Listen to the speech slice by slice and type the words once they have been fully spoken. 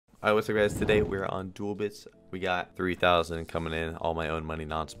Alright, what's up guys? Today we're on Dual Bits. We got 3,000 coming in, all my own money,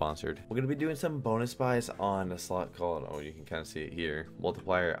 non-sponsored. We're gonna be doing some bonus buys on a slot called, oh, you can kind of see it here,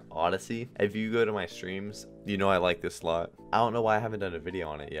 Multiplier Odyssey. If you go to my streams, you know I like this slot. I don't know why I haven't done a video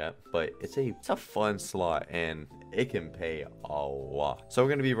on it yet, but it's a fun slot and it can pay a lot. So we're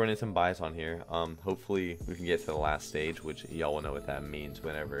gonna be running some buys on here. Hopefully we can get to the last stage, which y'all will know what that means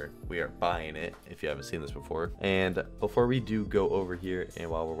whenever we are buying it, if you haven't seen this before. And before we do go over here, and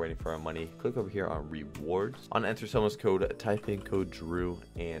while we're waiting for our money, click over here on rewards. On enter someone's code, type in code Drew,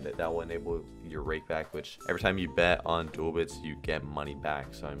 and that will enable your rake back, which every time you bet on Dual Bits, you get money back.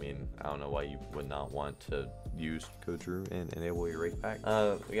 So I mean, I don't know why you would not want to use code Drew and enable your rake back.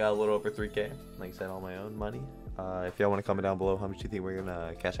 We got a little over 3K, like I said, all my own money. If y'all want to comment down below how much you think we're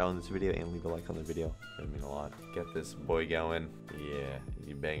gonna cash out in this video, and leave a like on the video, it would mean a lot. Get this boy going. Yeah,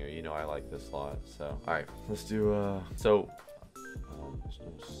 you banger, you know I like this lot. So all right, let's do there's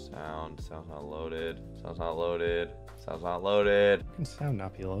no sound. Sound's not loaded. Sound's not loaded. Sound's not loaded. How can sound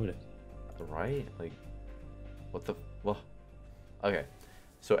not be loaded? Right? Like, what the? Well, okay.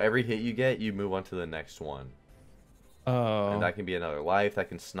 So every hit you get, you move on to the next one. Oh. And that can be another life. That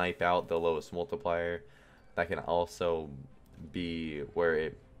can snipe out the lowest multiplier. That can also be where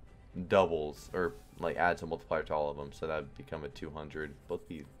it doubles or like adds a multiplier to all of them. So that would become a 200. Both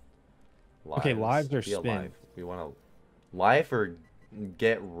be lives. Okay, lives or be spin? alive. We want to life or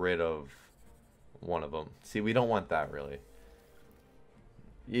get rid of one of them. See, we don't want that really.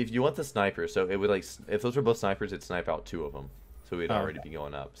 If you want the sniper, so it would like, if those were both snipers, it'd snipe out two of them. So we'd already be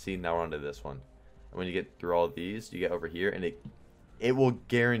going up. See, now we're onto this one. And when you get through all of these, you get over here, and it will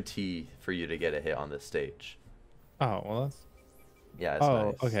guarantee for you to get a hit on this stage. Oh, well that's... Yeah, it's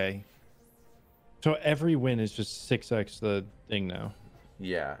nice. Okay. So every win is just 6x the thing now.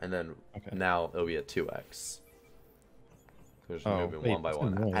 Yeah, and then now it'll be a 2x. We're just moving one by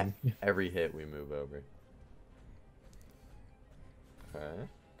one. Every hit we move over. Okay,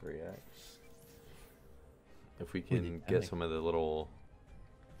 3x. If we can get some of the little...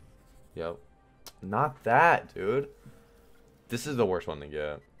 Yep. Not that, dude. This is the worst one to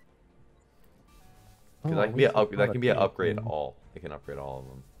get. Because that can be an upgrade all. It can upgrade all of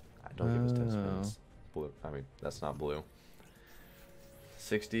them. Don't give us dead spins. Blue. I mean, that's not blue.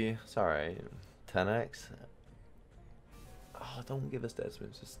 60. It's alright. 10x. Oh, don't give us dead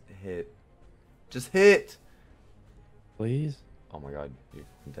spins. Just hit. Just hit! Please? Oh my god. You're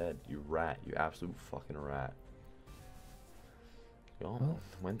dead. You rat. You absolute fucking rat. Oh,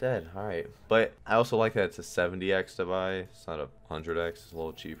 went dead. Alright. But I also like that it's a 70x to buy. It's not a 100x. It's a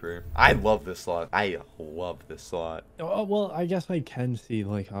little cheaper. I love this slot. I love this slot. Oh, well, I guess I can see,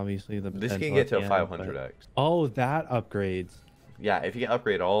 like, obviously the this can get to a 500x. But... Oh, that upgrades. Yeah, if you can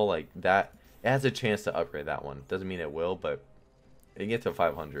upgrade all, like, that, it has a chance to upgrade that one. Doesn't mean it will, but it can get to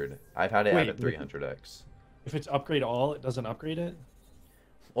 500. I've had it at a 300x. If it's upgrade all, it doesn't upgrade it?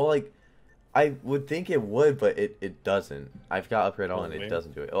 Well, like... I would think it would, but it doesn't. I've got upgrade all and it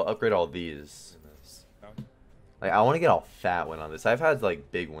doesn't do it. It'll upgrade all these. Like, I want to get all fat win on this. I've had,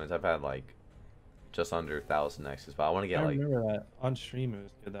 like, big wins. I've had, like, just under 1,000 X's, but I want to get, like... I remember that. On stream, it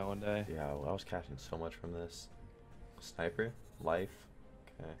was good that one day. Yeah, well, I was cashing so much from this. Sniper? Life?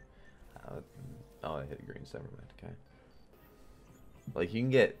 Okay. Oh, I hit greens. Never mind. Okay. Like, you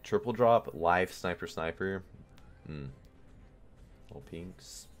can get triple drop, life, sniper. Little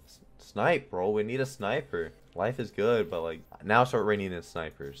pinks. Snipe, bro. We need a sniper. Life is good, but like now start raining in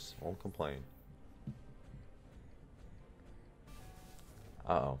snipers. Won't complain.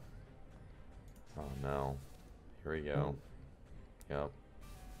 Uh-oh. Oh no. Here we go. Yep.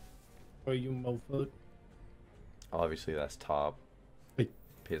 Oh, you mofo. Obviously that's top. Wait.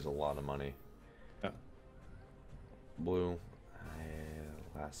 Pays a lot of money. Yeah. Blue.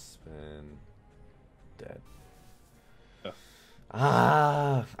 Last spin. Dead.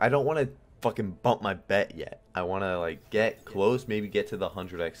 I don't want to fucking bump my bet yet. I want to like get close, maybe get to the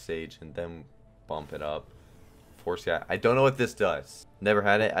 100x stage and then bump it up. Force that. I don't know what this does. Never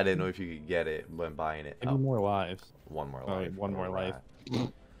had it. I didn't know if you could get it when buying it. Maybe more lives. One more life. One more life.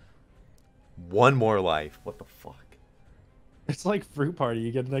 One more life. What the fuck? It's like Fruit Party.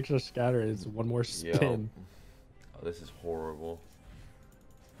 You get an extra scatter. It's one more spin. Oh, this is horrible.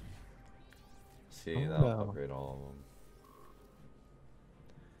 See, that'll upgrade all of them.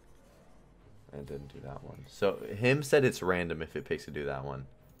 And didn't do that one. So him said it's random if it picks to do that one.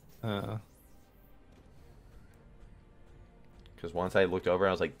 Because once I looked over,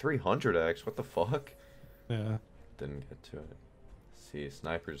 I was like 300x. What the fuck? Yeah. Didn't get to it. See,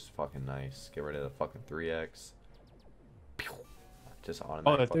 sniper's fucking nice. Get rid of the fucking 3x. Just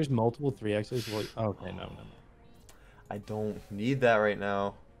automatic. Oh, if there's multiple 3x's, well, okay, no. I don't need that right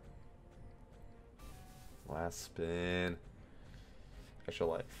now. Last spin. Extra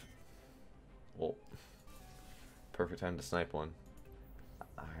life. Well, perfect time to snipe one.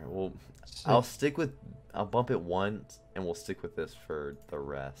 Alright, well, I'll bump it once, and we'll stick with this for the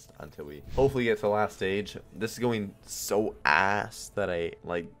rest until we hopefully get to the last stage. This is going so ass that I,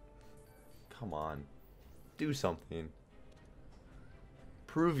 like, come on. Do something.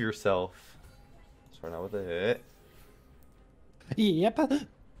 Prove yourself. Start out with a hit. Yep.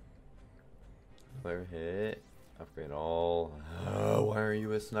 Clear hit. Upgrade all. Oh, why are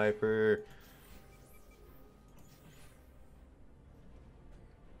you a sniper?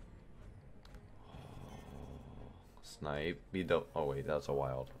 Snipe. Be dope. Oh wait, that's a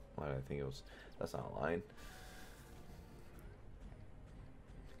wild. Why did I think it was? That's not a line.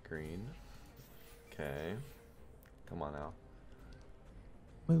 Green. Okay. Come on now.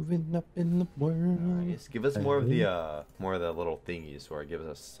 Moving up in the world. Nice. Give us more of the little thingies where it gives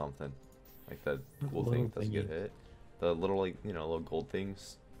us something. Like the cool thing that doesn't get hit. The little, like, you know, little gold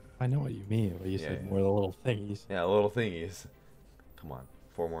things. I know what you mean, but you said more of the little thingies. Yeah, little thingies. Come on.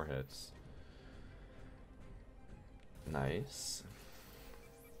 4 more hits. Nice.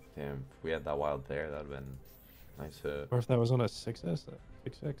 Damn, if we had that wild there, that would have been nice hit. Or if that was on a 6S,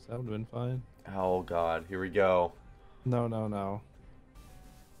 6X, that would have been fine. Oh god, here we go. No, no, no.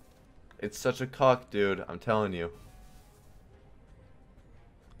 It's such a cuck, dude. I'm telling you.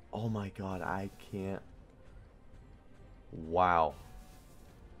 Oh my god, I can't. Wow.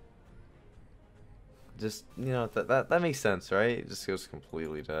 Just, you know, that makes sense, right? It just goes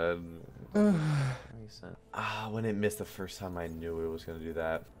completely dead. That makes sense. Ah, when it missed the first time, I knew it was going to do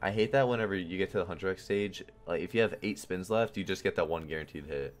that. I hate that whenever you get to the 100x stage. Like, if you have 8 spins left, you just get that one guaranteed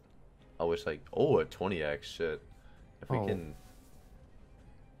hit. I wish, like, oh, a 20x, shit. If we can...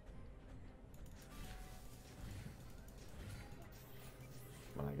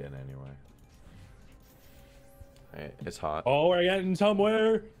 I'm not getting anywhere. Alright, it's hot. Oh, we're getting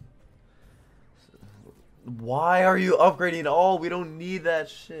somewhere. Why are you upgrading all? We don't need that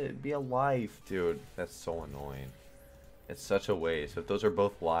shit. Be a life, dude. That's so annoying. It's such a waste. If those are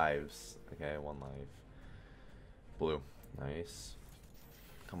both lives. Okay, 1 life. Blue. Nice.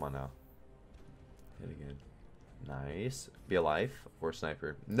 Come on now. Hit again. Nice. Be a life or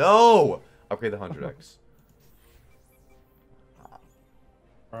sniper. No! Upgrade the 100x.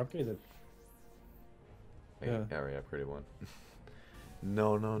 Or upgrade the... Yeah, we upgraded one.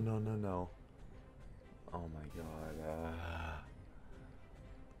 No, no, no, no, no. Oh my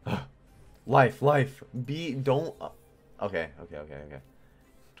god. Life, life. Don't. Okay.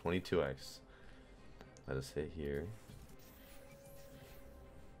 22x. Let us hit here.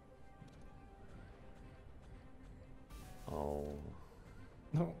 Oh.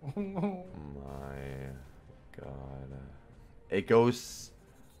 No. My god. It goes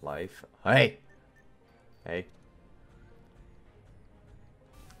life. Hey. Hey.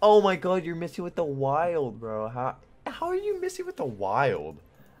 Oh my god, you're missing with the wild, bro. How are you missing with the wild?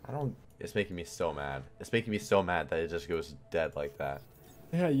 I don't... It's making me so mad. It's making me so mad that it just goes dead like that.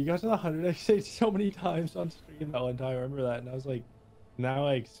 Yeah, you got to the 100x stage so many times on stream that one time. I remember that, and I was like, now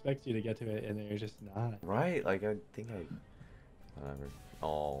I expect you to get to it, and you're just not. Right? Like, I think I... Whatever.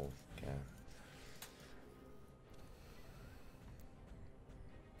 Oh, okay.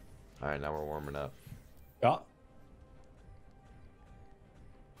 Alright, now we're warming up. Yeah.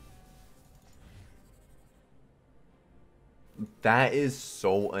 That is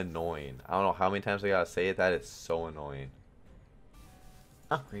so annoying. I don't know how many times I gotta say it. That is so annoying.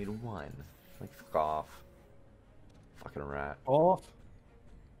 Upgrade 1. Like, fuck off. Fucking rat. Off.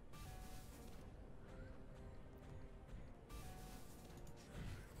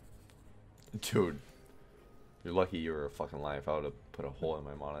 Dude. You're lucky you were a fucking life. I would have put a hole in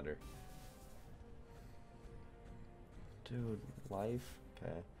my monitor. Dude, life?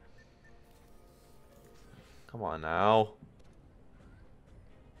 Okay. Come on now.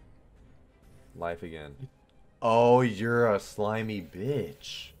 Life again. Oh, you're a slimy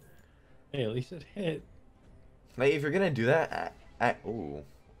bitch. Hey, at least it hit. Like, if you're gonna do that, ooh.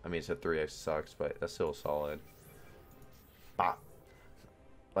 I mean, it's a 3x sucks, but that's still solid. Ah.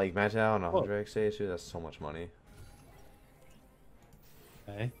 Like, imagine that on a 100x stage, dude. That's so much money.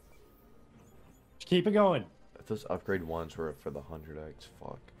 Okay. Just keep it going. If those upgrade ones were for the 100x,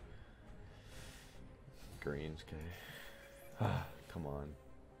 fuck. Greens, okay. Come on.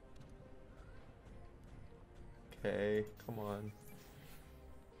 Okay, come on.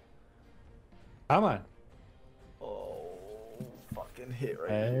 Come on. Oh, fucking hit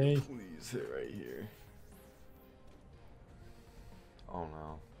right Hey. here. Please hit right here. Oh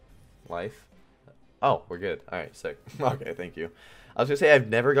no. Life? Oh, we're good. Alright, sick. Okay, thank you. I was gonna say I've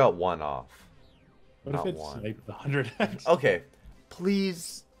never got 1 off. What if Not it's one. like the 100x? Okay,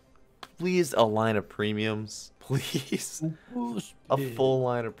 please, please a line of premiums, please. A full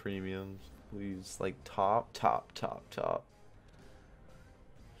line of premiums, please. Like top, top, top, top.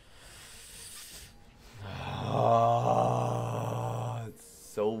 Oh, it's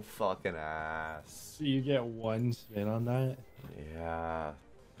so fucking ass. So you get one spin on that? Yeah.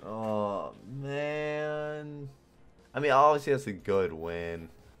 Oh, man. I mean, obviously that's a good win,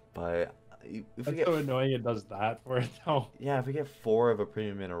 but if we That's get so annoying it does that for it though. yeah, if we get 4 of a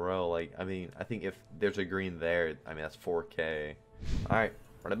premium in a row, like I mean, I think if there's a green there, I mean that's 4K. All right,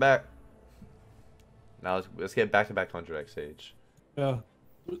 run it back. Now let's get back to back 100x Sage. Yeah.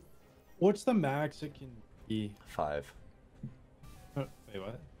 What's the max it can be? 5. Wait,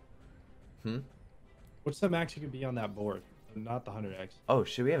 what? Hmm. What's the max it can be on that board? Not the 100x. Oh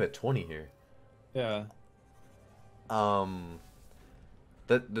shit, we have a 20 here. Yeah.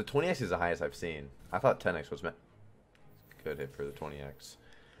 The 20x is the highest I've seen. I thought 10x was good hit for the 20x.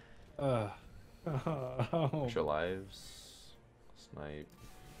 Extra lives. Snipe.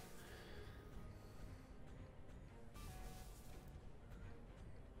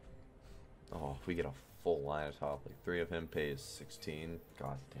 Oh, if we get a full line of top, like 3 of him pays 16.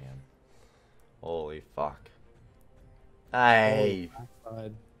 God damn. Holy fuck. Hey.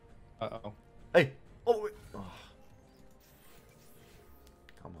 Uh-oh. Hey. Oh, wait. Oh.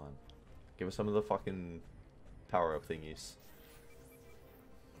 Come on. Give us some of the fucking power-up thingies.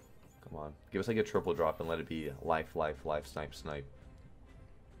 Come on. Give us like a triple drop and let it be life, life, life, snipe, snipe.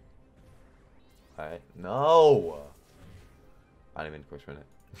 Alright. No! I didn't even quick spin it.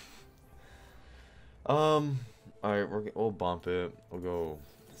 Alright, we'll bump it. We'll go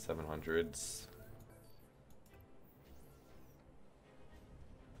 700s.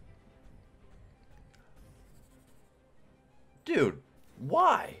 Dude,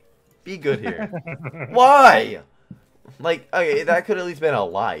 why? Be good here. Why? Like, okay, that could at least been a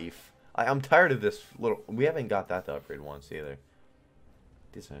life. I'm tired of this little... We haven't got that to upgrade once either.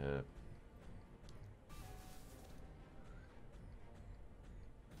 Decent hit.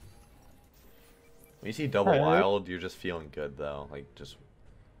 When you see double wild, you're just feeling good, though. Like, just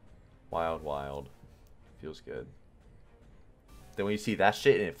wild, wild. Feels good. Then when you see that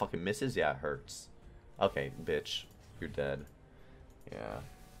shit and it fucking misses, yeah, it hurts. Okay, bitch. You're dead. Yeah.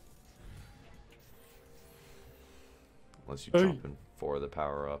 Unless you jump in 4 of the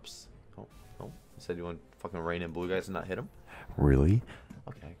power-ups. Oh, oh. You said you want fucking rain and blue guys and not hit them? Really?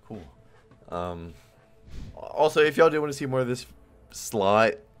 Okay, cool. Also, if y'all do want to see more of this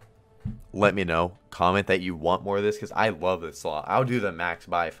slot, let me know. Comment that you want more of this, because I love this slot. I'll do the max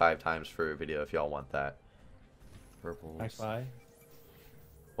buy 5 times for a video if y'all want that. Purples. Max buy?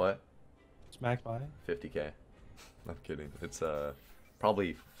 What? It's max buy? 50k. I'm kidding. It's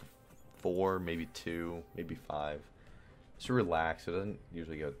probably 4, maybe 2, maybe 5. Just relax. It doesn't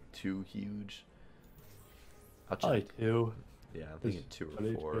usually go too huge. I'll check. Probably 2. Yeah, I'm thinking 2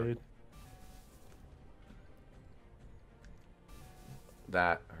 or 4. Paid.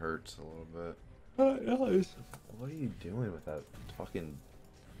 That hurts a little bit. Nice. What are you doing with that fucking...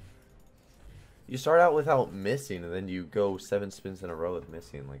 You start out without missing, and then you go 7 spins in a row with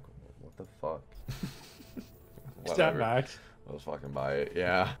missing. Like, what the fuck? Stat max. Let's fucking buy it.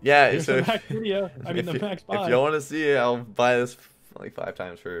 Yeah. Yeah, Here's so the max video. I mean, the max buy. If y'all want to see it, I'll buy this like 5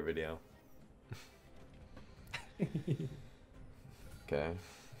 times for a video. Okay.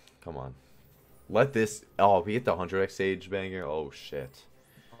 Come on. Let this... Oh, if we get the 100x Sage banger. Oh, shit.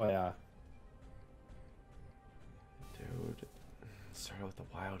 Oh, yeah. Dude. Start out with the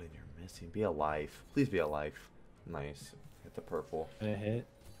wild and you're missing. Be a life. Please be a life. Nice. Hit the purple. And it hit.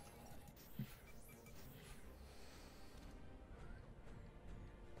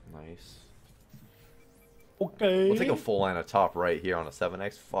 Nice. Okay. We'll take a full line of top right here on a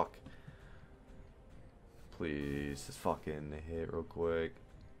 7x. Fuck. Please. Just fucking hit real quick.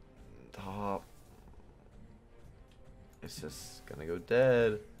 Top. It's just gonna go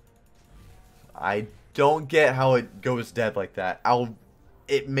dead. I don't get how it goes dead like that.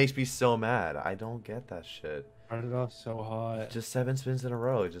 It makes me so mad. I don't get that shit. Started off so hot. Just 7 spins in a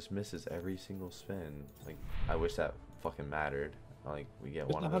row. It just misses every single spin. Like, I wish that fucking mattered. Like, we get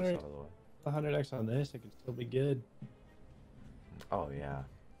one of those out of the way. The 100x on this, it can still be good. Oh, yeah.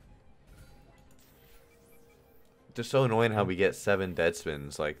 Just so annoying how we get 7 dead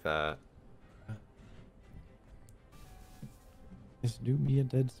spins like that. Just do me a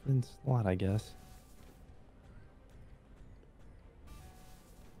dead spin slot, I guess.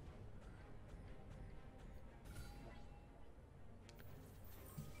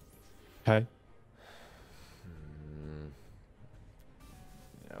 Okay.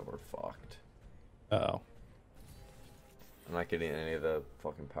 Yeah, we're fucked. Uh-oh. I'm not getting any of the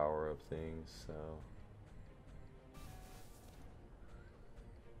fucking power-up things, so...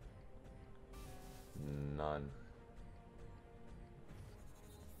 None.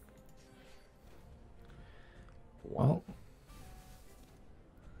 Well,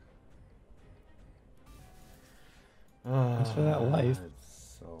 thanks for that life.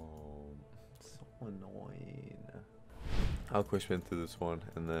 It's so annoying. I'll quick spin through this one,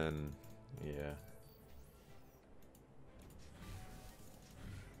 and then, yeah.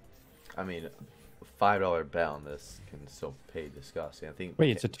 I mean, $5 bet on this can still pay disgusting. I think. Wait,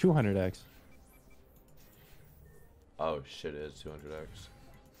 it's a 200x. Oh shit, it is 200x.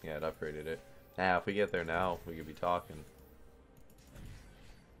 Yeah, it upgraded it. Now, if we get there now, we could be talking.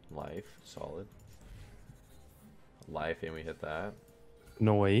 Life, solid. Life, and we hit that.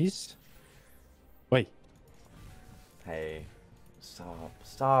 Noise. Wait. Hey,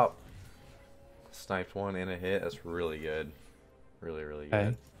 stop. Sniped one and a hit. That's really good. Really, really good.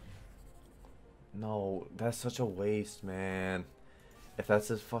 Okay. No, that's such a waste, man. If that's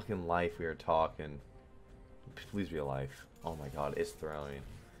his fucking life we are talking, please be a life. Oh my god, it's throwing.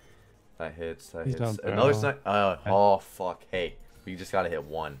 That hits. That Please hits. don't Another throw. snipe. Oh fuck. Hey, we just gotta hit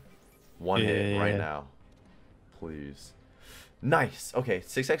one. One hit right now. Please. Nice. Okay,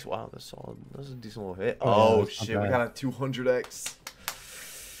 6x. Wow, that's solid. That's a decent little hit. Oh that's not shit, we bad. got a 200x.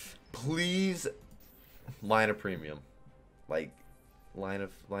 Please, line of premium, like line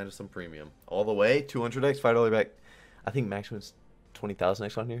of some premium all the way. 200x, $5 back. I think maximum's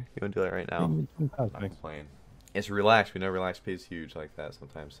 20,000x on here. You wanna do that right now? I'm playing. It's relaxed. We know relaxed pays huge like that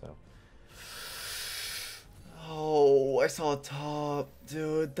sometimes. So. Oh, I saw a top,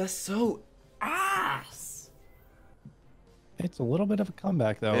 dude. That's so ass. It's a little bit of a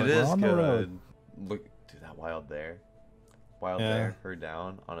comeback though. It We're is on good. the road. Look, dude, that wild there. Wild Yeah. there. Her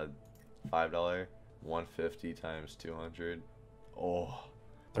down on a $5. 150 times 200. Oh,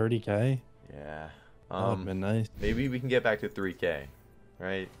 30k. yeah. That would have been nice. Maybe we can get back to 3K,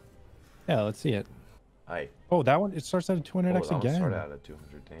 right? Yeah, let's see it. Aye. Oh, that one, it starts at a 200x that one again. started out at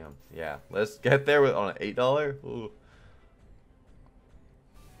 200. Damn. Yeah. Let's get there with on an $8. Ooh.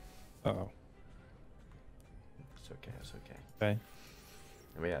 Uh-oh. It's okay. It's okay. Okay.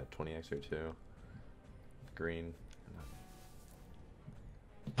 And we had 20x or two. Green.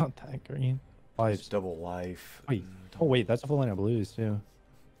 Not that green. It's Lives. double life. Wait. Oh, wait, that's a full line of blues too.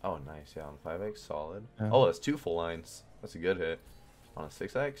 Oh, nice. Yeah, on 5x, solid. Yeah. Oh, that's two full lines. That's a good hit. On a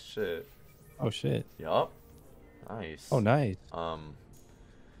 6x, shit. Oh, shit. Yup. Nice. Oh, nice.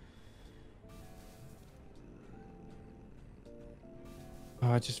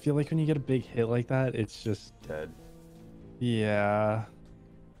 I just feel like when you get a big hit like that, it's just... Dead. Yeah.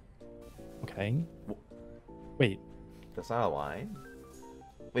 Okay. Wait. That's not a line?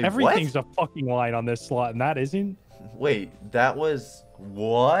 Wait, Everything's a fucking line on this slot, and that isn't? Wait, that was...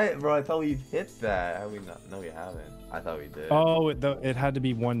 What? Bro, I thought we hit that. How we not? No, we haven't. I thought we did. Oh, it had to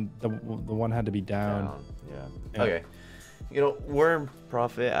be one... The one had to be down. Yeah. Okay. You know, we're in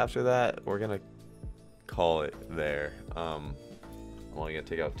profit after that. We're gonna call it there. I'm only gonna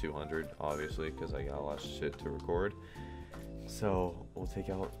take out 200, obviously, because I got a lot of shit to record. So we'll take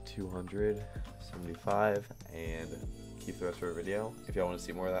out 275 and keep the rest of our video. If y'all want to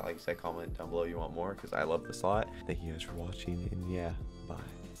see more of that, like I said, comment down below you want more, because I love the slot. Thank you guys for watching, and yeah, bye.